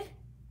that good?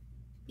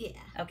 Yeah.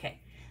 Okay.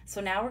 So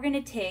now we're going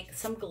to take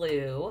some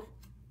glue.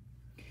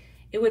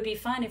 It would be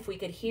fun if we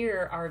could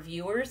hear our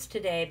viewers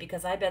today,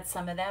 because I bet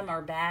some of them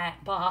are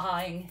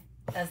bawing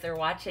as they're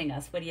watching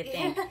us. What do you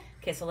think? Yeah.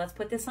 Okay, so let's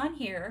put this on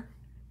here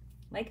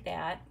like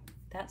that.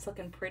 That's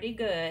looking pretty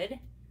good.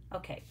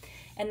 Okay.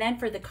 And then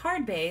for the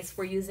card base,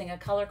 we're using a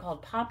color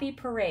called Poppy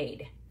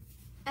Parade.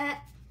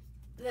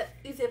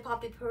 You said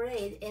Poppy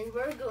Parade, and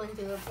we're going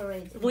to a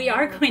parade tomorrow. We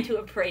are going to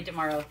a parade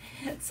tomorrow.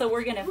 So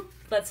we're going to,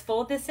 let's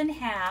fold this in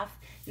half.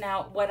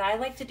 Now, what I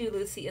like to do,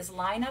 Lucy, is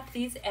line up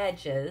these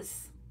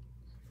edges.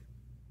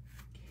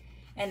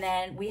 And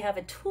then we have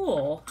a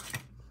tool.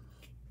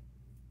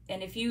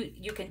 And if you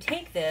can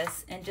take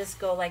this and just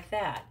go like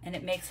that. And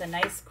it makes a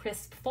nice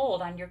crisp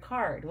fold on your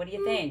card. What do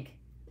you think?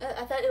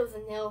 I thought it was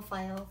a nail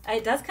file.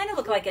 It does kind of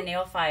look like a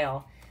nail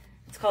file.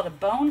 It's called a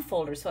bone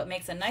folder, so it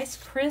makes a nice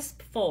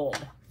crisp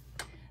fold.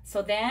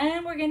 So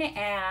then we're going to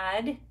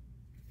add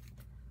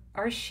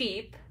our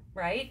sheep,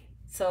 right?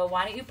 So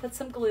why don't you put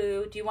some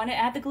glue? Do you want to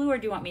add the glue, or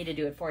do you want me to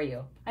do it for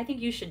you? I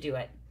think you should do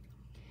it.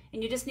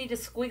 And you just need to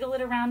squiggle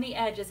it around the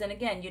edges. And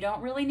again, you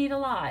don't really need a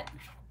lot.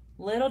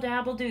 Little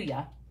dab will do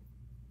ya.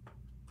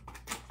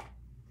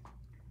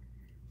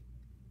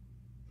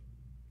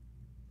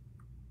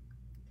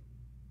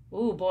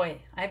 Ooh, boy,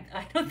 I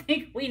don't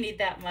think we need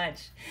that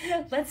much.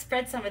 Let's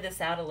spread some of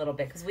this out a little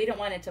bit because we don't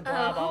want it to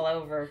blob all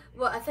over.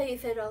 Well, I thought you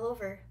said all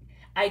over.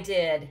 I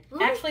did.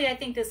 Really? Actually, I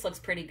think this looks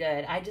pretty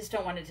good. I just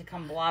don't want it to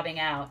come blobbing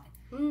out.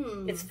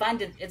 It's fun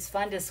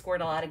to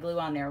squirt a lot of glue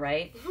on there,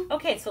 right?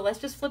 Okay, so let's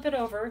just flip it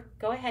over.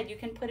 Go ahead, you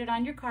can put it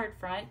on your card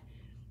front.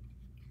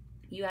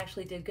 You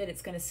actually did good.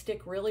 It's going to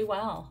stick really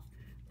well.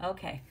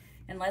 Okay,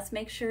 and let's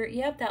make sure,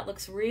 yep, that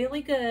looks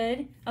really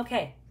good.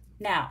 Okay,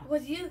 now.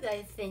 What do you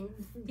guys think?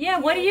 Yeah,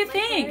 what do you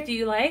think? Card? Do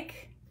you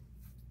like?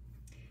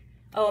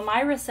 Oh,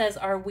 Myra says,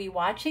 are we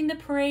watching the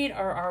parade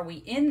or are we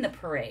in the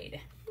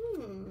parade?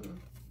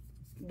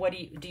 What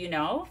do you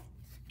know?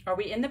 Are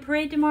we in the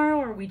parade tomorrow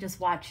or are we just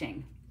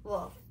watching?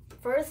 Well,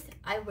 first,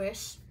 I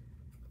wish.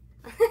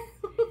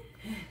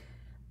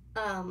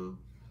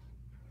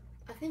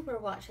 I think we're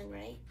watching,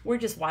 right? We're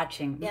just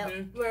watching. Yeah,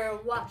 we're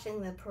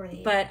watching the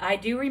parade. But I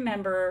do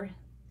remember,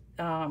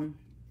 yeah,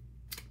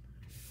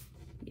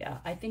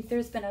 I think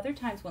there's been other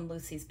times when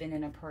Lucy's been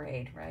in a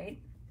parade, right?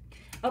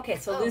 Okay,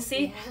 so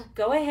Lucy,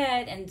 go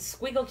ahead and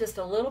squiggle just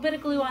a little bit of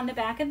glue on the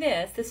back of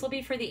this. This will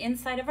be for the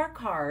inside of our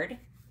card.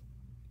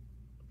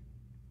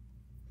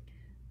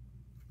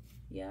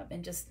 Yep,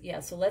 and just, yeah,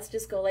 so let's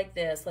just go like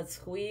this. Let's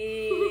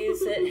squeeze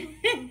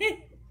it.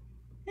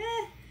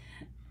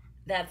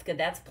 That's good.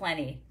 That's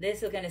plenty.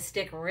 This is going to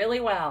stick really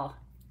well.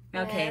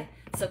 Okay,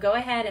 so go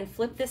ahead and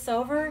flip this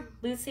over,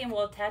 Lucy, and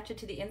we'll attach it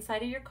to the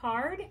inside of your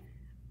card.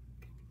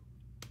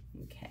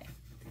 Okay.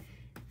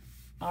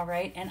 All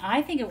right, and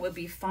I think it would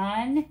be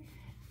fun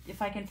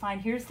if I can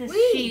find, here's this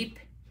sheep.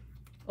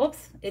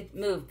 Oops, it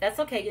moved. That's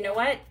okay. You know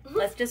what?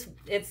 Let's just,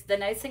 it's the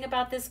nice thing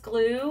about this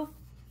glue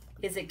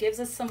is it gives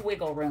us some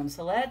wiggle room.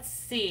 So let's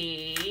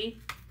see.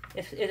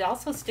 If it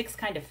also sticks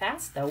kind of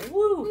fast though.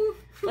 Woo!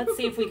 Let's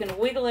see if we can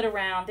wiggle it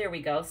around. There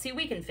we go. See,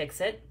 we can fix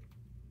it.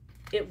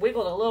 It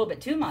wiggled a little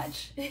bit too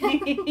much. maybe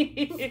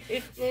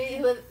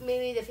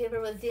the paper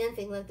was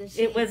dancing with the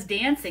sheep. It was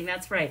dancing,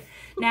 that's right.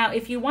 Now,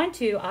 if you want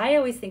to, I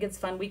always think it's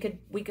fun. We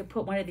could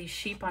put one of these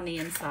sheep on the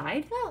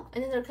inside. Oh,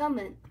 and then they're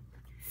coming.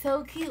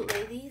 So cute,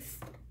 ladies.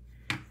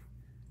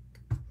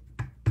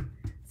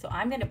 So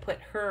I'm going to put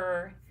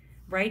her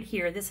right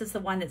here. This is the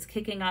one that's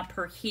kicking up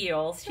her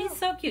heels. She's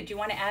so cute. Do you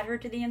want to add her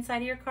to the inside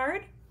of your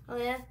card? Oh,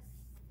 yeah.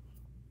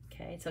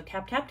 Okay, so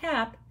tap, tap,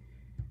 tap.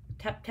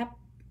 Tap, tap.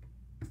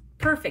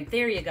 Perfect.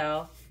 There you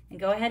go. And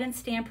go ahead and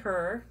stamp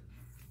her.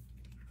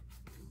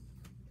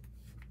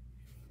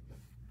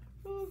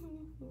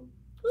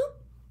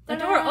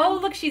 Adora. Oh,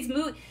 look, she's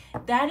moving.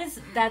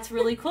 That's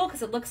really cool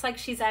because it looks like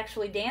she's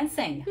actually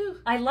dancing.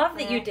 I love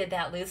that you did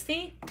that,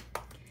 Lucy.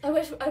 I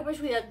wish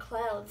we had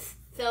clouds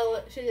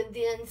so she could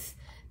dance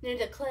near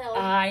the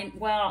cloud.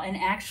 Well, and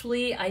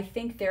actually, I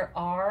think there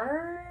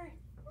are,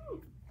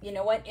 you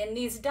know what, in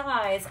these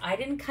dies, I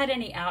didn't cut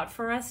any out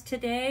for us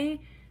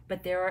today,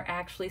 but there are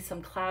actually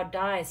some cloud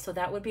dies, so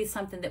that would be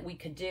something that we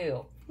could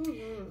do.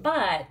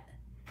 But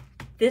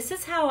this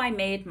is how I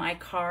made my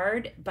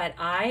card, but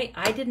I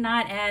did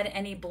not add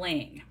any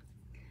bling.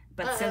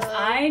 But since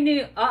I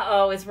knew,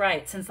 is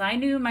right, since I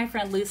knew my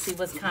friend Lucy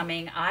was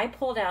coming, I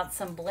pulled out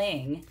some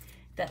bling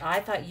that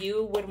I thought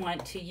you would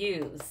want to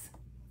use.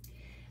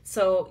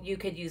 So you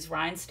could use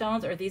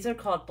rhinestones, or these are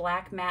called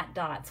black matte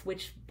dots.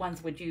 Which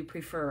ones would you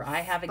prefer? I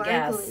have a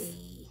guess.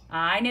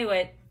 I knew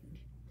it.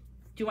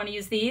 Do you want to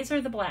use these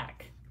or the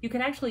black? You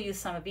could actually use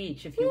some of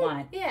each if you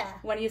want. Yeah.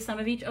 You want to use some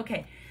of each?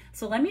 Okay.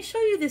 So let me show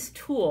you this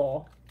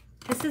tool.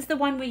 This is the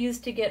one we use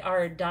to get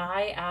our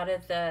die out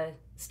of the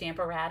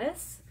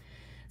Stamparatus.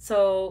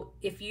 So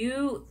if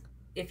you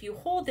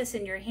hold this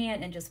in your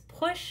hand and just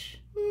push,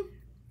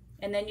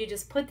 and then you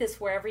just put this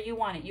wherever you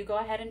want it. You go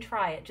ahead and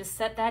try it. Just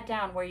set that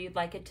down where you'd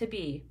like it to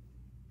be.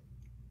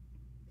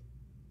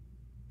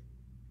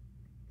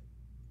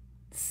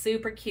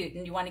 Super cute.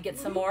 And you want to get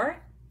some more?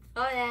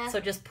 Oh, yeah. So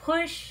just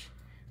push.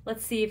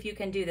 Let's see if you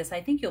can do this. I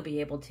think you'll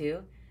be able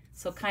to.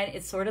 So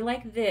it's sort of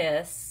like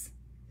this.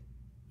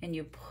 And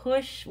you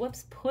push,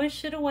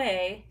 push it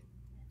away.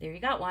 There you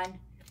got one.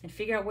 And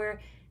figure out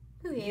where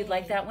you'd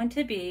like that one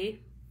to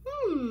be.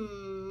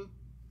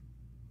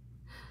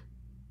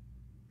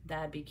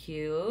 That'd be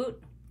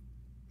cute.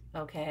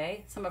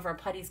 Okay, some of our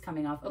putty's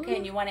coming off. Okay,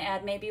 and you want to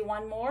add maybe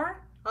one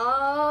more?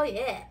 Oh,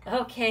 yeah.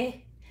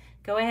 Okay,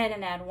 go ahead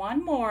and add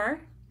one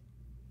more.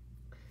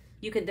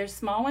 You can, there's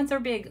small ones or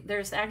big.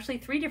 There's actually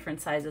 3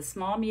 different sizes,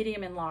 small,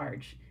 medium, and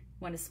large.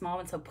 You want a small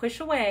one, so push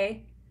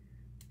away.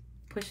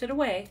 Push it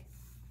away.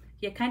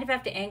 You kind of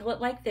have to angle it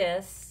like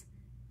this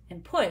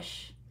and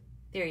push.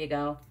 There you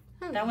go.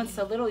 That one's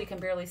so little you can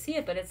barely see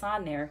it, but it's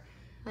on there.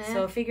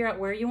 So figure out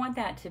where you want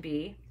that to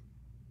be.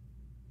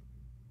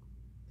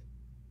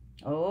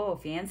 Oh,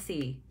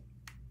 fancy.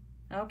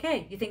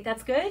 Okay, you think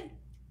that's good?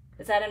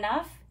 Is that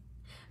enough?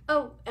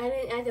 Oh, I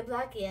didn't add the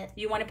black yet.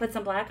 You want to put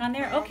some black on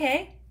there?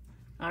 Okay.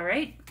 All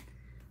right.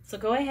 So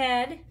go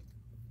ahead.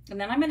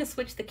 And then I'm going to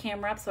switch the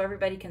camera up so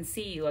everybody can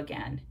see you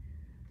again.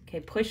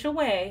 Okay, push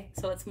away.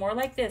 So it's more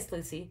like this,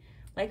 Lucy.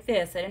 Like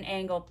this, at an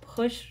angle.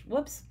 Push.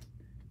 Whoops.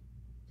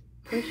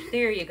 Push.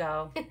 There you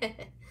go.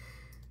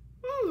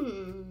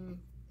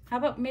 How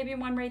about maybe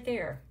one right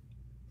there?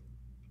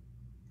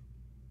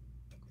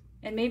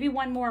 And maybe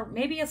one more,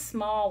 maybe a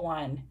small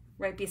one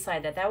right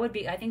beside that. That would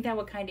be, I think that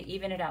would kind of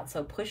even it out.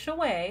 So push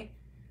away.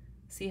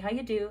 See how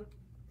you do.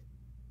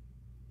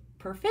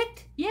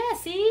 Perfect. Yeah,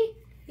 see?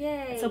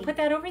 Yay. So put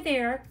that over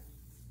there.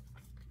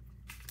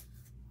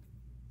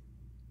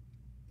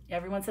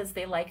 Everyone says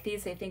they like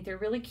these. They think they're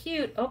really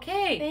cute.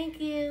 Okay.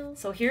 Thank you.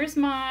 So here's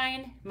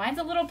mine. Mine's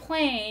a little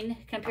plain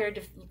compared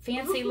to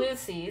Fancy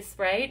Lucy's,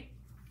 right?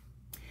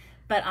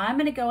 But I'm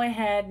going to go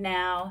ahead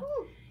now.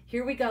 Ooh.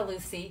 Here we go,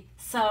 Lucy.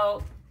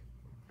 So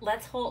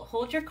let's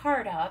hold your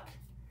card up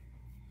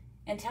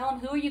and tell them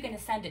who are you going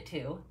to send it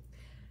to.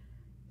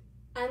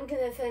 I'm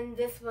going to send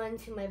this one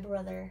to my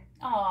brother.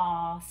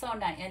 Aw, so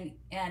nice.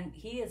 And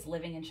he is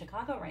living in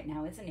Chicago right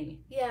now, isn't he?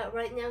 Yeah,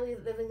 right now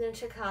he's living in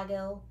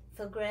Chicago.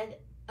 So Greg,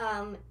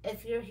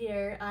 if you're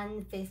here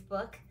on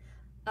Facebook,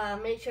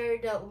 make sure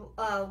to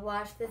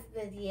watch this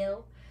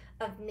video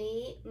of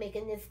me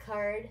making this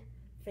card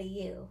for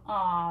you.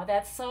 Aw,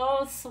 that's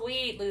so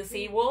sweet,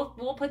 Lucy.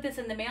 We'll put this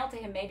in the mail to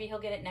him. Maybe he'll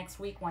get it next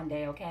week one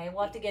day, okay?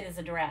 We'll have to get his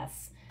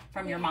address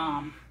from your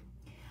mom.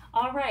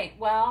 All right,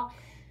 well.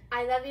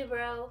 I love you,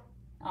 bro.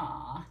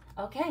 Aw,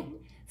 okay.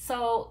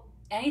 So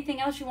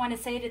anything else you want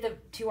to say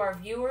to our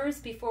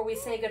viewers before we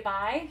say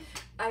goodbye?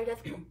 I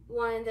just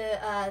wanted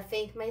to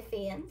thank my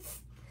fans.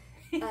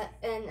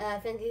 And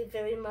thank you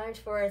very much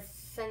for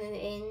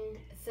sending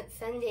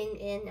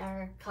in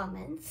our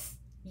comments.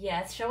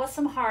 Yes, show us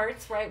some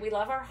hearts, right? We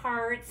love our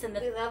hearts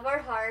we love our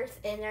hearts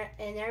and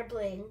our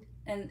bling.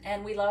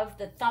 And we love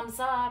the thumbs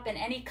up and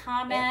any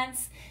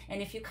comments. Yeah.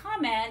 And if you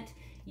comment,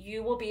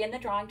 you will be in the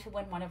drawing to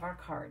win one of our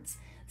cards.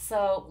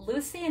 So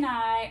Lucy and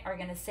I are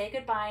going to say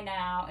goodbye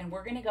now, and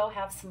we're going to go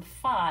have some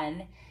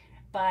fun.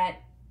 But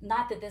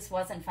not that this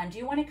wasn't fun. Do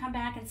you want to come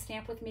back and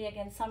stamp with me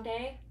again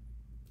someday?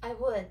 I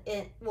would.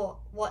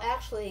 Well,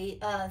 actually,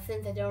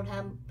 since I don't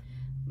have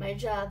my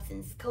job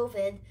since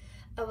COVID,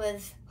 I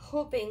was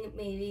hoping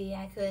maybe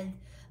I could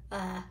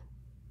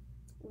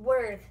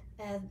work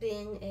as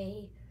being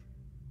a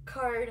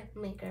card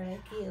maker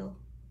like you.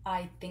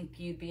 I think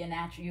you'd be a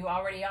natural. You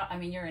already are. I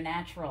mean, you're a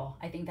natural.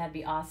 I think that'd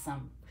be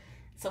awesome.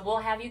 So we'll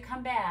have you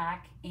come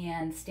back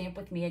and stamp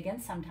with me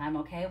again sometime,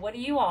 okay? What do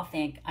you all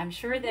think? I'm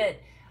sure that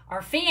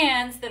our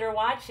fans that are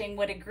watching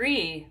would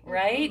agree,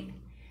 right? Mm-hmm.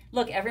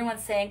 Look,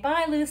 everyone's saying,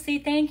 bye, Lucy.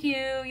 Thank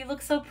you. You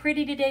look so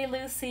pretty today,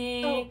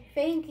 Lucy. Oh,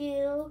 thank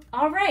you.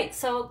 All right.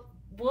 So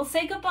we'll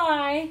say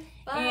goodbye.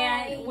 Bye.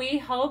 And we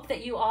hope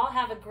that you all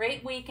have a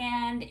great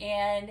weekend.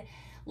 And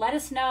let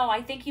us know.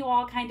 I think you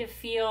all kind of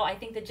feel, I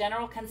think the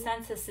general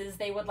consensus is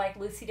they would like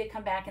Lucy to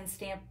come back and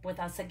stamp with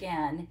us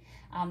again.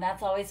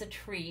 That's always a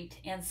treat.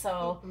 And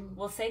so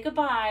we'll say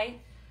goodbye.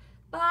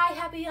 Bye.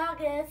 Happy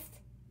August.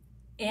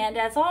 And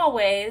as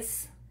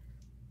always,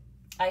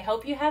 I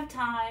hope you have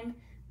time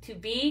to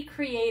be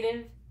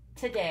creative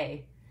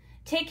today.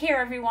 Take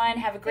care, everyone.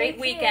 Have a great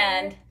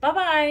weekend.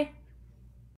 Bye-bye.